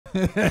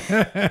Does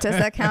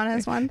that count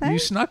as one thing? You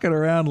snuck it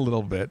around a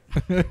little bit.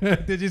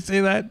 Did you see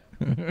that?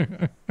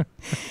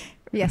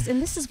 Yes,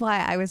 and this is why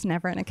I was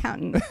never an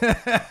accountant.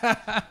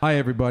 Hi,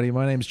 everybody.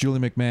 My name is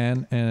Julian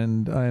McMahon,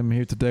 and I am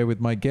here today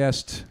with my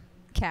guest,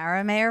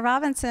 Kara Mayer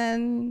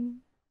Robinson.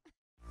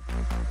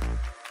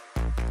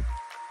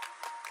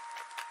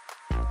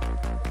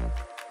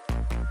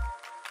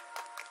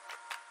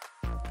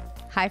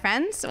 Hi,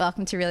 friends.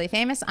 Welcome to Really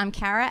Famous. I'm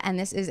Kara, and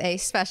this is a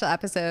special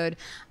episode.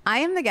 I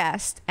am the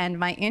guest, and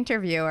my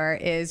interviewer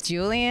is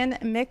Julian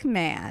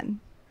McMahon.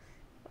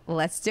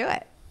 Let's do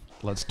it.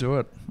 Let's do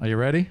it. Are you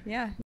ready?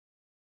 Yeah.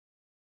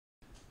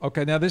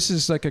 Okay, now this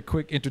is like a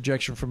quick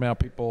interjection from our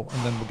people,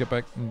 and then we'll get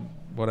back and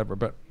whatever.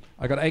 But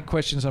I got 8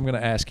 questions I'm going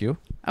to ask you.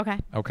 Okay.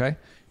 Okay?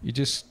 You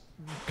just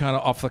kind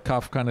of off the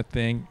cuff kind of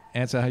thing.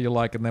 Answer how you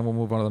like, and then we'll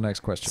move on to the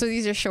next question. So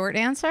these are short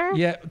answer?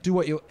 Yeah, do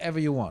whatever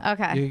you want.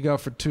 Okay. You can go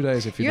for 2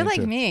 days if you You're need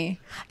like to. me.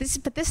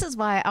 But this is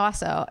why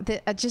also,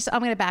 I'm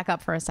going to back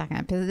up for a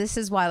second, because this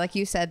is why, like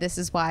you said, this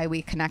is why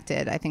we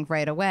connected, I think,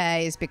 right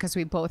away, is because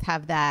we both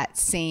have that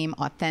same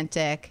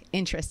authentic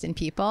interest in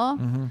people.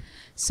 Mm-hmm.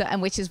 So,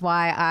 and which is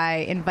why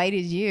I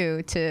invited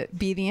you to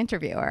be the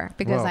interviewer,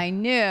 because Whoa. I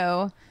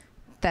knew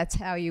that's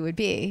how you would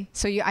be.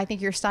 So I think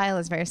your style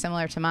is very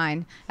similar to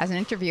mine as an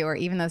interviewer,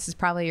 even though this is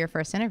probably your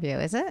first interview,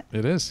 is it?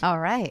 It is. All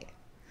right.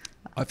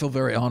 I feel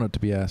very honored to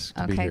be asked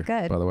to be Okay, here,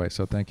 good. by the way,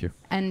 so thank you.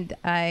 And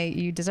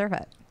you deserve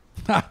it.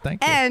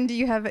 Thank you. And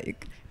you have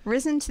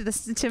risen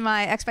to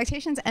my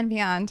expectations and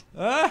beyond.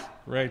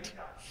 Right.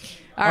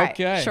 All right.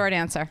 Okay. Short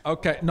answer.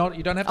 Okay. No,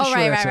 you don't have to Oh, short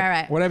right.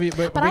 answer. Whatever you,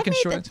 but we can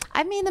short answer.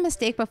 I've made the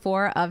mistake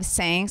before of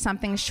saying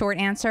something short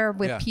answer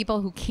with Yeah.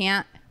 people who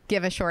can't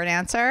give a short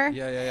answer.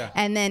 Yeah.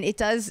 And then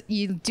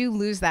you do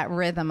lose that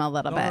rhythm a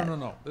little bit.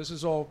 No. This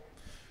is all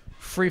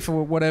free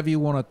for whatever you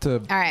want it to.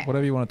 All right.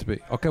 Whatever you want it to be.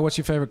 Okay. What's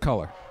your favorite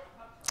color?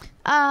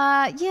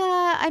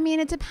 Yeah, I mean,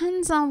 it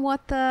depends on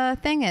what the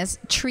thing is.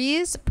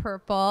 Trees,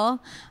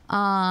 purple,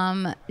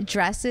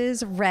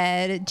 dresses,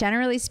 red.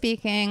 Generally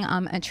speaking,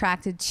 I'm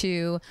attracted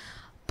to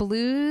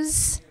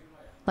blues,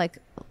 like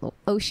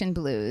ocean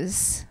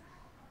blues,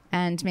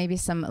 and maybe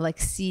some like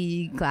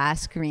sea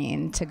glass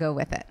green to go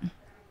with it.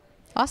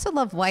 Also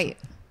love white.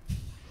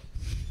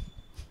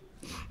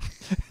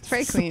 It's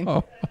very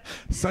clean.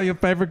 So your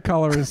favorite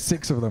color is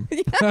 6 of them.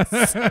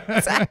 Yes,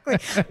 exactly.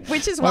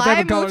 Which is My why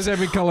favorite color is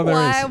every color there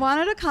why is. I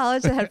wanted a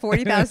college that had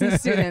 40,000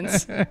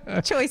 students.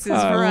 Choices,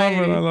 I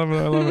variety.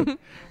 love it.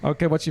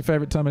 Okay, what's your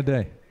favorite time of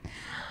day?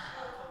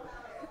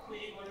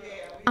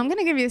 I'm going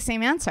to give you the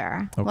same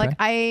answer. Okay. Like,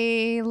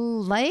 I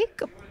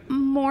like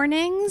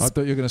mornings. I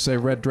thought you were going to say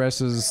red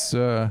dresses.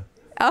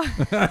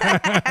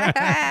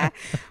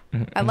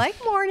 I like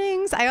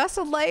mornings. I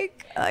also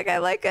like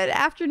an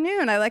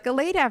afternoon. I like a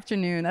late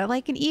afternoon. I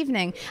like an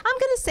evening. I'm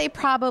going to say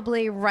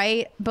probably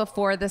right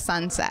before the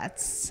sun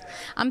sets.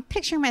 I'm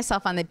picturing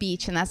myself on the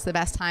beach, and that's the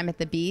best time at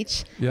the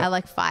beach. Yep. At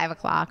like 5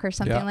 o'clock or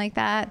something Yeah. like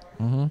that.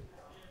 Mm-hmm.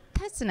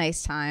 That's a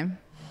nice time.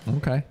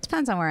 Okay.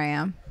 Depends on where I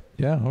am.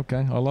 Yeah,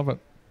 okay. I love it.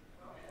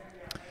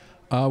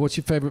 What's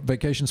your favorite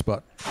vacation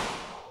spot?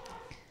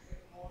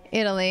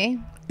 Italy.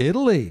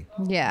 Italy.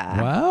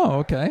 Yeah. Wow,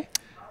 okay.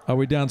 Are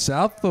we down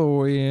south,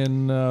 or are we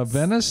in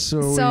Venice?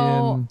 Or So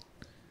are we in...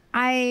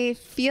 I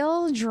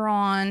feel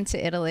drawn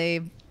to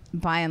Italy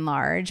by and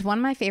large. One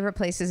of my favorite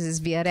places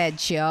is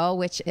Viareggio,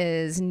 which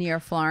is near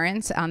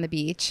Florence on the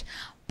beach.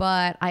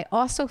 But I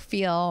also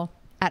feel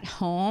at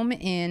home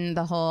in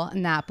the whole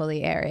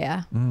Napoli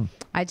area.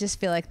 I just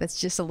feel like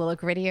that's just a little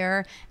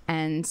grittier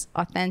and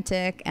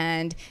authentic,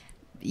 and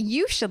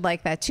you should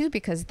like that too,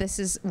 because this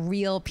is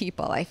real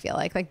people. I feel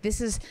like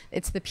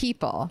it's the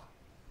people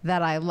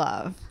that I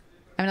love.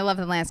 I mean, I love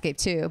the landscape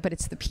too, but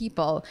it's the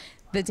people,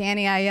 the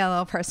Danny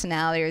Aiello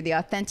personality, or the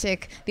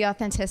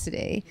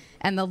authenticity,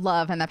 and the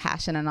love and the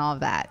passion and all of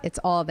that. It's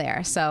all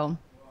there. So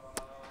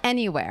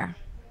anywhere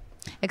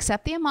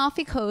except the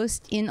Amalfi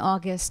Coast in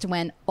August,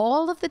 when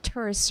all of the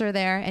tourists are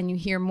there and you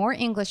hear more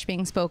English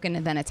being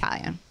spoken than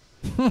Italian.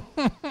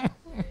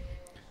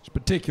 It's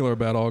particular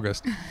about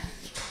August.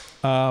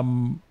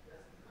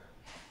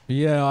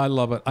 Yeah, I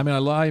love it. I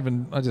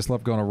mean, I just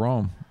love going to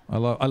Rome. I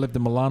lived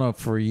in Milano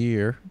for a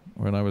year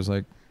when I was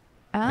like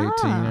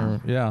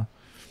 18 yeah.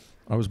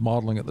 I was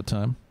modeling at the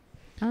time.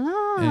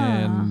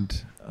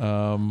 And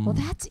well,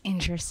 that's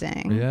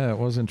interesting. yeah, it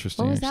was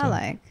interesting. What was that actually.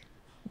 like?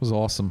 It was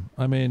awesome.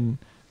 I mean,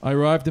 I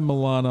arrived in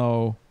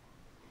Milano.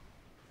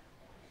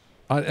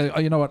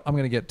 You know what? I'm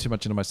going to get too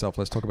much into myself.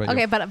 Let's talk about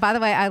Okay, but by the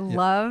way, I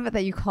love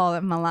that you call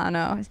it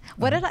Milano.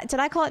 What did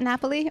I call it?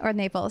 Napoli or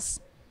Naples?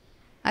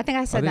 I think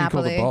I said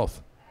Napoli. You called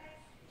it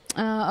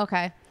both.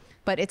 Okay.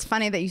 But it's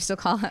funny that you still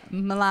call it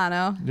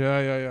Milano. Yeah,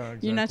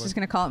 exactly. You're not just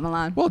going to call it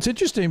Milan. Well, it's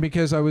interesting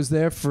because I was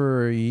there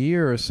for a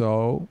year or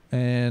so,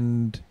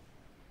 and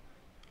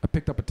I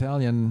picked up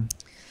Italian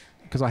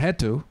because I had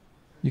to.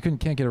 You can't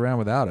get around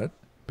without it.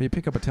 But you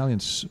pick up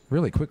Italian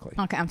really quickly.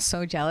 Okay, I'm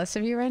so jealous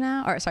of you right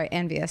now. Or sorry,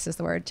 envious is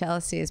the word.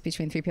 Jealousy is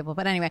between three people.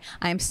 But anyway,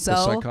 I'm so...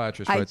 The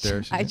psychiatrist right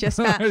there. I just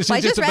found... She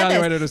I just just read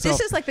evaluated this. herself.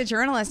 This is like the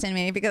journalist in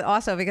me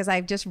because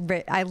I've just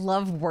I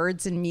love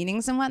words and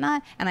meanings and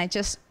whatnot. And I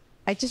just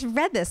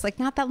read this like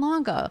not that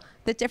long ago.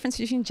 The difference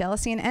between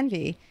jealousy and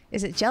envy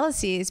is that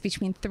jealousy is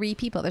between three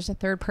people. There's a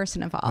third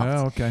person involved.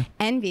 Oh, okay.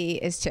 Envy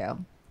is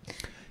two.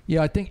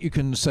 Yeah, I think you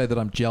can say that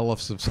I'm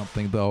jealous of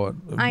something, though.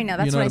 I know,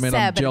 that's you know what I mean? said,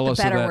 I'm but the jealous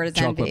better of word that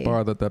is chocolate envy.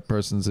 bar that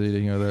person's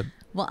eating, or that.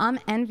 Well, I'm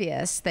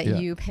envious that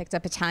you picked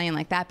up Italian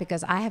like that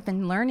because I have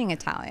been learning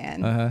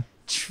Italian,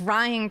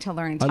 trying to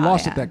learn Italian. I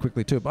lost it that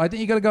quickly, too. But I think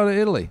you got to go to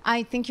Italy.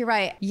 I think you're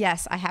right.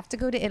 Yes, I have to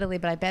go to Italy,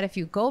 but I bet if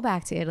you go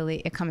back to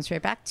Italy, it comes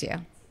right back to you.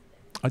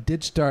 I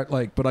did start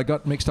but I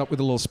got mixed up with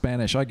a little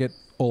Spanish. I get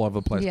all over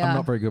the place. Yeah. I'm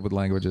not very good with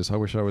languages. I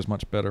wish I was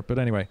much better. But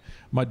anyway,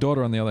 my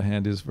daughter, on the other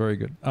hand, is very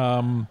good.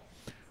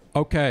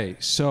 Okay,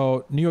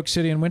 so New York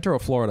City in winter or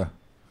Florida?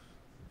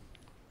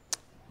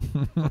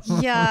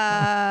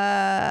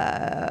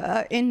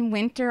 Yeah, in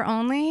winter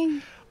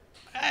only.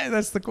 Hey,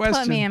 that's the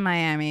question. Put me in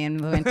Miami in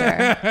the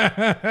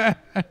winter.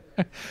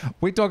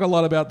 We talk a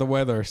lot about the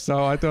weather,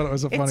 so I thought it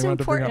was a funny one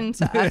to bring up.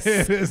 It's important to us.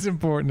 It is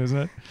important, isn't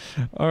it?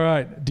 All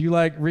right. Do you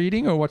like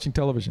reading or watching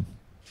television?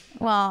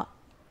 Well,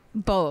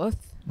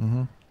 both.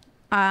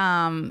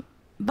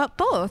 But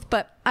both.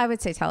 But I would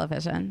say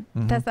television.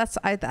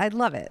 I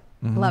love it.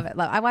 Love it.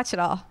 I watch it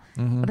all.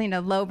 You know,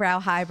 lowbrow,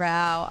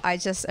 highbrow. I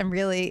just am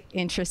really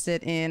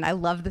interested in. I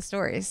love the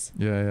stories.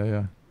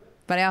 Yeah.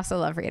 But I also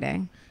love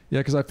reading. Yeah,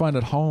 because I find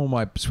at home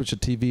I switch the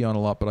TV on a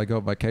lot, but I go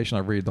on vacation,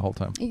 I read the whole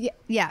time.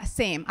 Yeah,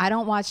 same. I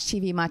don't watch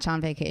TV much on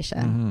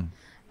vacation.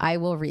 I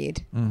will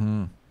read.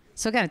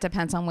 So again, it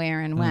depends on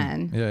where and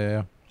when.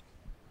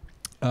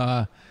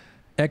 Yeah.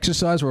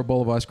 Exercise or a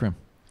bowl of ice cream?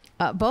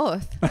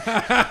 Both.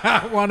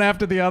 One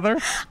after the other?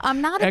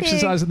 I'm not a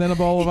exercise big... and then a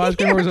bowl of ice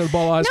cream, or is it a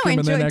bowl of ice cream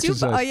and then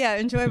exercise?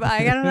 Enjoy.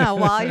 I don't know.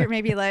 While you're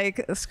maybe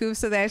like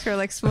scoops of the ice cream,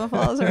 like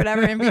spoonfuls or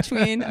whatever in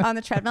between on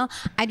the treadmill.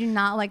 I do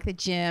not like the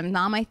gym,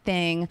 not my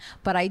thing.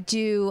 But I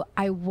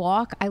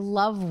walk. I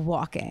love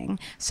walking.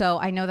 So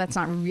I know that's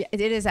not. It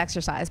is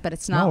exercise, but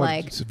it's not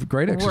it's a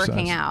great exercise.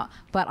 Working out.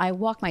 But I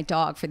walk my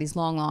dog for these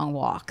long, long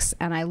walks,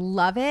 and I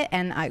love it.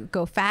 And I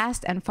go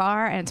fast and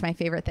far, and it's my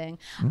favorite thing.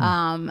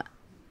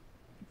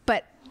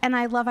 And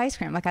I love ice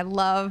cream. Like I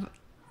love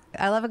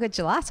a good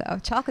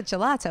gelato, chocolate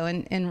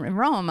gelato in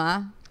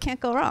Rome. Can't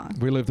go wrong.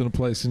 We lived in a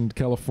place in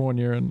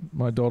California, and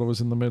my daughter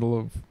was in the middle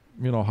of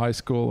high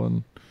school,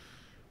 and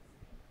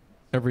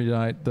every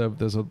night there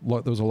was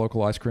a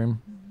local ice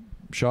cream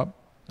shop,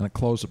 and it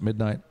closed at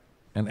midnight.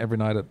 And every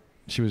night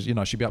she'd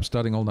be up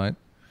studying all night.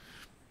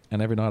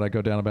 And every night I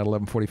go down about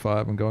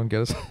 11:45 and go and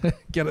get us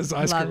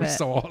ice cream. It's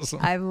so awesome.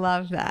 I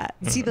love that.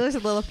 See, those are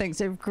little things.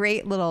 They're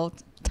great little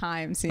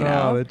times, you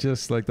know. Oh, they're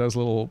just like those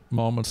little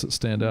moments that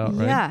stand out,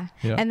 right?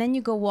 Yeah. And then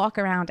you go walk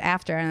around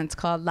after, and it's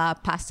called La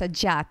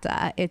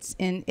Passeggiata. It's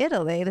in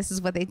Italy. This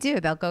is what they do.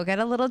 They'll go get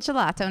a little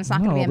gelato, and it's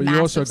not going to be a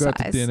massive size. You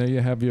also go to dinner. You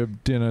have your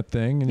dinner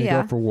thing, and you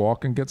go for a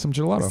walk and get some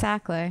gelato.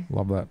 Exactly.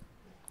 Love that.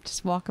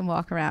 Just walk and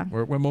walk around.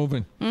 We're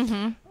moving.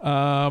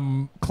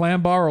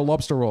 Clam bar or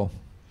lobster roll?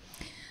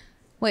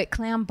 Wait,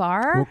 clam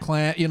bar? Well,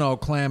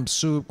 clam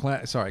soup.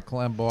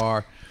 Clam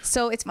bar.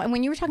 So it's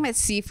when you were talking about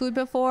seafood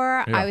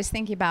before, I was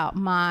thinking about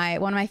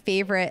one of my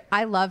favorite.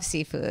 I love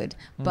seafood,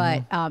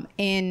 but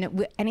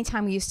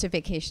anytime we used to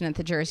vacation at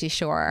the Jersey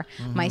Shore,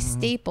 my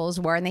staples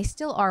were, and they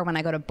still are when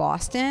I go to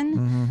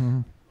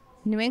Boston.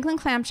 New England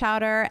clam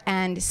chowder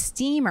and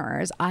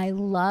steamers. I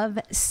love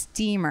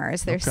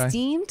steamers. They're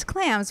steamed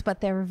clams,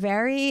 but they're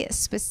very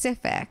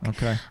specific.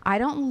 Okay. I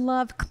don't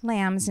love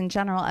clams in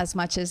general as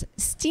much as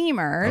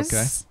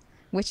steamers,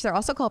 which they're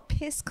also called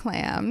piss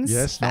clams.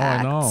 Yes, no,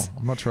 I know.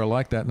 I'm not sure I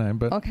like that name,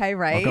 but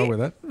right. I'll go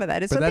with it. But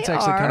that is but what that's they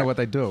actually are. kind of what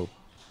they do.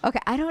 Okay,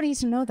 I don't need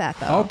to know that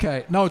though.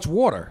 Okay, no, it's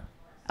water.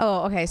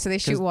 Oh, okay. So they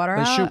shoot water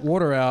out. They shoot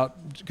water out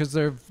because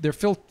they're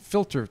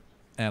filter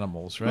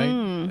animals,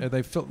 right?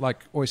 They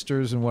like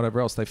oysters and whatever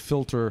else. They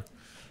filter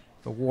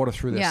the water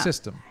through their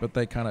system, but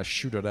they kind of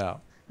shoot it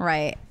out.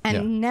 Right.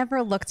 And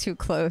never look too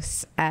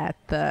close at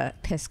the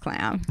piss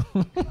clam.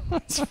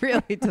 It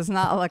really does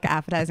not look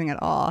appetizing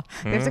at all.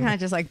 You have to kind of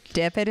just like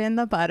dip it in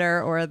the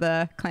butter or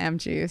the clam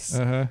juice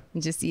and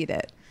just eat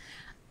it.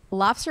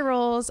 Lobster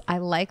rolls, I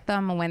like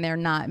them when they're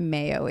not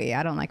mayo-y.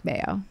 I don't like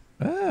mayo.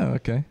 Oh,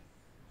 okay.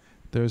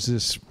 There's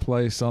this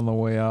place on the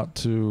way out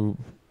to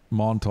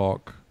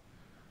Montauk.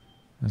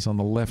 It's on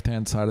the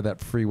left-hand side of that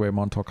freeway,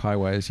 Montauk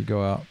Highway, as you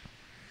go out.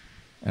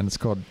 And it's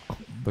called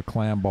the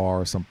Clam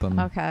Bar or something.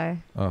 Okay.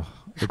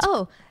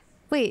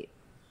 Wait.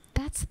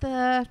 That's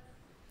the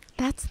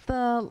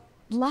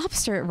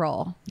lobster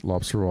roll.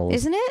 Lobster roll.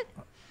 Isn't it?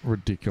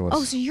 Ridiculous.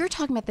 Oh, so you're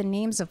talking about the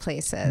names of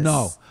places.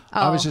 No.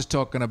 I was just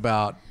talking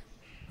about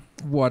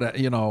what,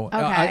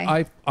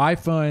 I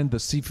find the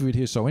seafood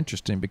here so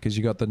interesting because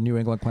you got the New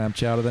England clam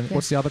chowder. Then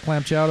what's the other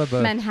clam chowder?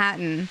 The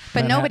Manhattan.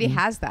 But nobody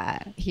has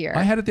that here.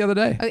 I had it the other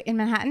day. Oh, in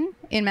Manhattan?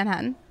 In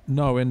Manhattan?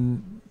 No,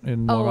 in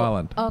Long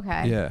Island.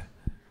 Okay. Yeah.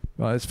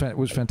 Well, it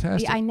was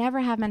fantastic. I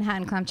never have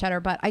Manhattan clam cheddar,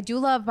 but I do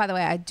love, by the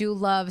way, I do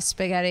love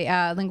spaghetti,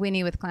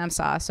 linguine with clam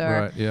sauce,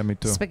 or Right, yeah, me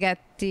too.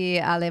 spaghetti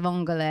alle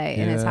vongole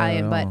in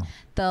Italian. But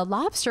the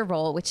lobster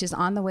roll, which is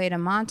on the way to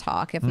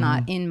Montauk, if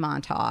not in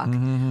Montauk,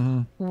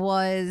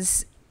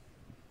 was...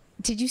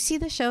 Did you see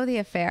the show The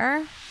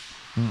Affair?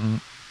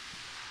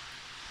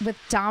 With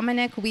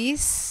Dominic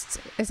West?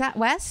 Is that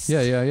West?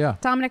 Yeah.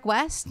 Dominic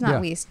West?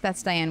 Not West.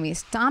 That's Diane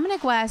West.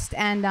 Dominic West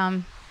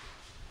and...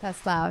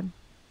 that's loud.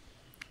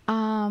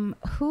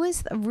 Who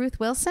is Ruth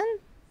Wilson?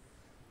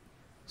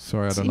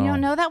 Sorry, I don't know. You don't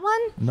know that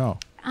one? No.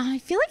 I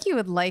feel like you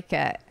would like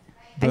it.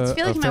 I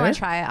feel like you might want to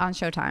try it on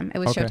Showtime. It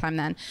was Showtime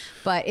then.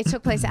 But it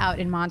took place out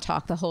in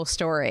Montauk, the whole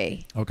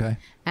story. Okay.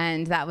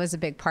 And that was a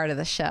big part of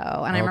the show.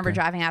 And I remember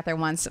driving out there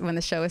once when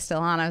the show was still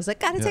on. I was like,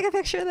 gotta take a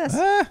picture of this.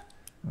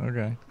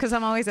 Okay. Because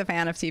I'm always a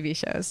fan of TV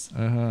shows.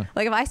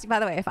 Like if I see, by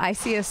the way, if I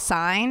see a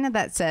sign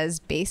that says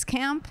base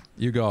camp.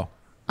 You go.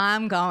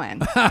 I'm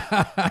going.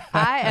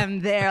 I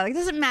am there. Like, it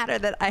doesn't matter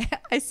that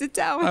I sit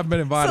down with I've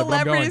been invited,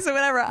 celebrities or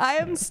whatever. I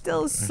am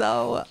still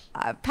so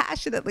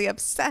passionately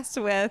obsessed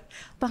with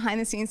behind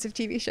the scenes of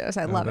TV shows.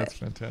 I love that's it.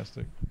 That's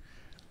fantastic.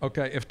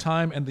 Okay, if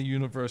time and the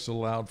universe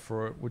allowed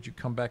for it, would you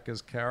come back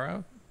as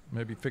Kara?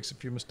 Maybe fix a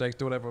few mistakes,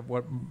 do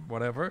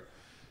whatever,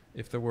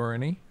 if there were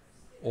any,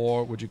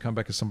 or would you come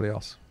back as somebody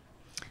else?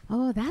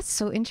 Oh, that's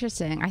so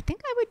interesting. I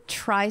think I would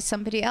try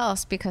somebody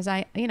else because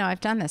I've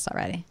done this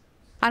already.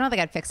 I don't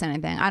think I'd fix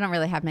anything. I don't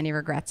really have many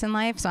regrets in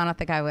life, so I don't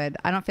think I would.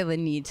 I don't feel the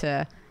need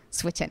to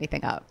switch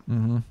anything up.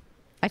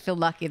 I feel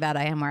lucky that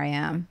I am where I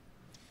am.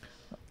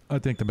 I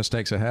think the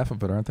mistakes are half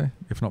of it, aren't they?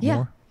 If not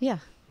more. Yeah.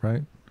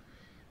 Right?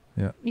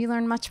 Yeah. You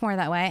learn much more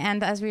that way.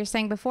 And as we were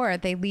saying before,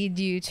 they lead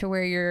you to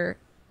where you're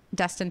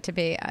destined to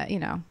be,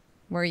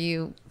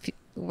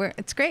 where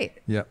it's great.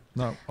 Yeah.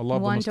 No, I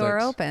love one the mistakes.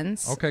 door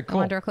opens. Okay, cool.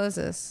 One door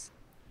closes.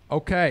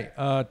 Okay.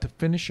 To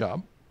finish up,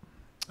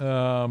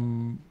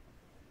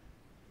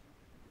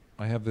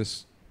 I have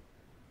this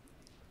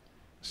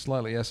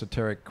slightly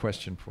esoteric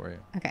question for you.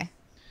 Okay.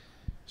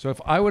 So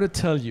if I were to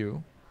tell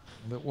you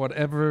that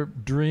whatever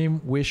dream,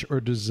 wish, or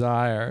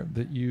desire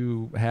that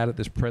you had at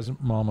this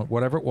present moment,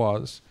 whatever it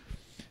was,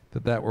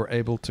 that were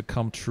able to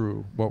come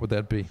true, what would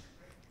that be?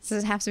 So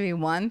does it have to be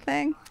one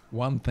thing?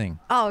 One thing.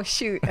 Oh,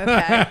 shoot. Okay.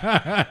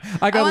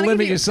 I got to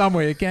limit you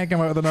somewhere. You can't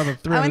come up with another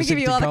 360 I want to give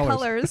you all the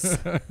colors.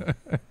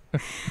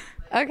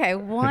 Okay,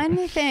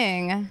 one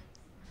thing.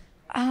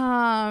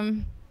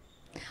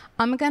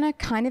 I'm going to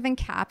kind of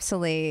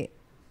encapsulate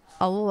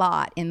a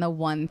lot in the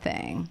one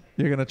thing.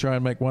 You're going to try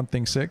and make one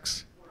thing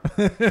 6?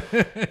 Well,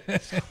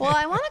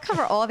 I want to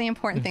cover all the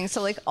important things.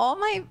 So like all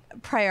my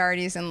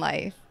priorities in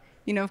life,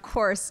 of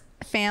course,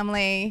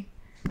 family,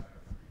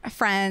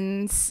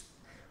 friends.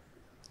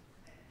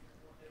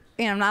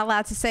 I'm not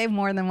allowed to say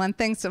more than one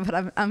thing. So,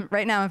 but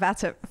right now I'm about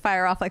to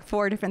fire off like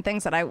 4 different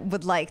things that I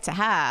would like to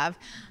have.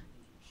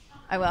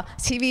 I will.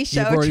 TV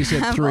show. You've already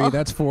said 3.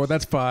 That's 4.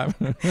 That's 5.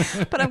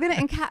 But I'm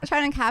going to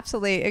try to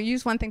encapsulate, or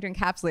use one thing to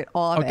encapsulate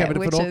all of it. Okay, but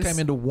if it all came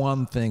into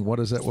one thing, what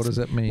does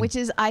that mean? Which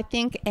is, I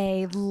think,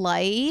 a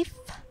life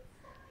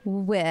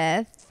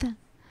with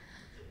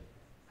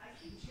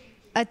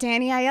a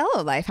Danny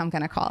Aiello life, I'm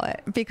going to call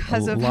it,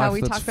 because of how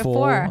we talked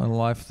before. A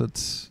life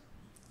that's...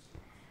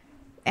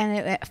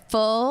 And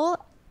full,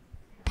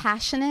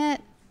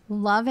 passionate,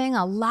 loving,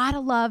 a lot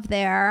of love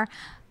there.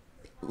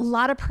 A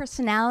lot of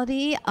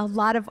personality, a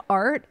lot of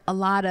art, a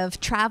lot of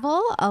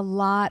travel, a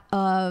lot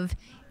of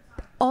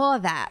all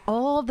of that,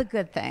 all the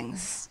good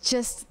things,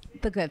 just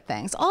the good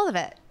things, all of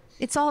it.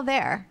 It's all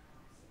there.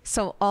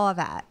 So all of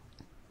that.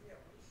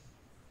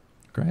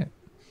 Great.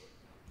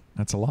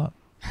 That's a lot.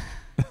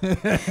 Does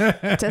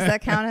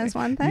that count as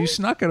one thing? You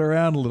snuck it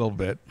around a little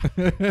bit.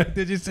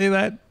 Did you see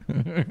that?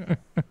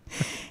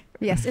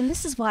 Yes, and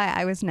this is why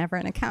I was never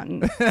an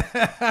accountant.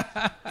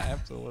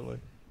 Absolutely.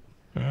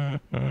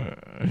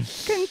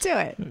 Couldn't do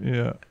it.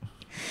 Yeah.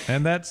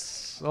 And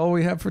that's all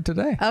we have for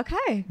today.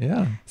 Okay.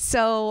 Yeah.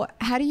 So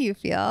how do you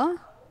feel?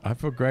 I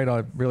feel great.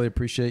 I really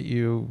appreciate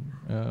you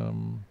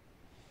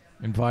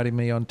inviting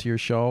me onto your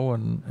show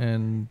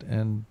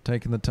and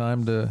taking the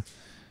time to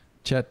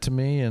chat to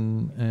me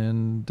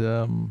and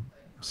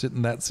sit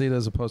in that seat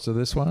as opposed to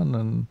this one.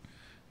 And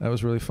that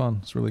was really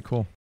fun. It's really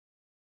cool.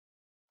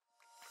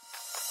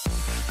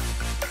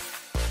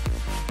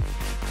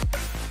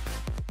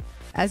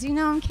 As you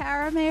know, I'm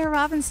Kara Mayer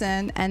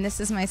Robinson, and this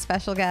is my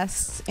special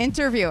guest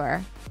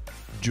interviewer,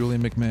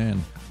 Julian McMahon,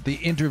 the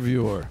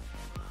interviewer,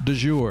 du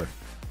jour.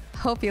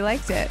 Hope you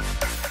liked it.